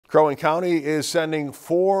Crow Wing County is sending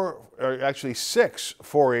six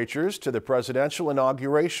 4-H'ers to the presidential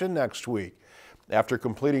inauguration next week. After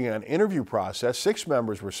completing an interview process, 6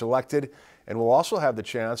 members were selected and will also have the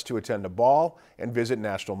chance to attend a ball and visit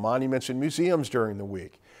national monuments and museums during the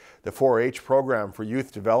week. The 4-H program for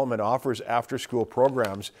youth development offers after-school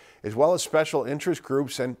programs as well as special interest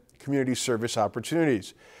groups and community service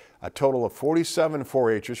opportunities. A total of 47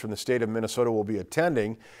 4-H'ers from the state of Minnesota will be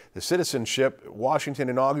attending the Citizenship Washington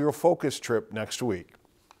inaugural focus trip next week.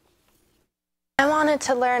 I wanted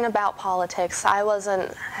to learn about politics. I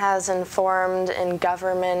wasn't as informed in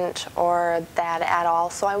government or that at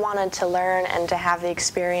all, so I wanted to learn and to have the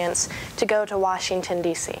experience to go to Washington,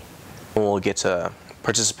 D.C. We'll get to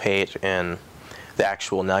participate in the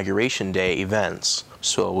actual Inauguration Day events.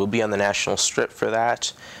 So we'll be on the National Strip for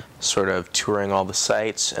that, sort of touring all the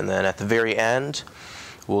sites, and then at the very end,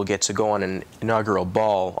 we'll get to go on an inaugural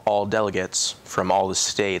ball. All delegates from all the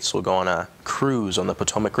states will go on a cruise on the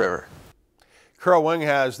Potomac River. Crow Wing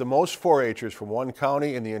has the most 4-H'ers from one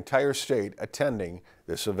county in the entire state attending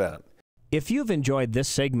this event. If you've enjoyed this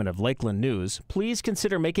segment of Lakeland News, please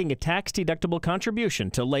consider making a tax-deductible contribution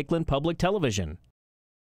to Lakeland Public Television.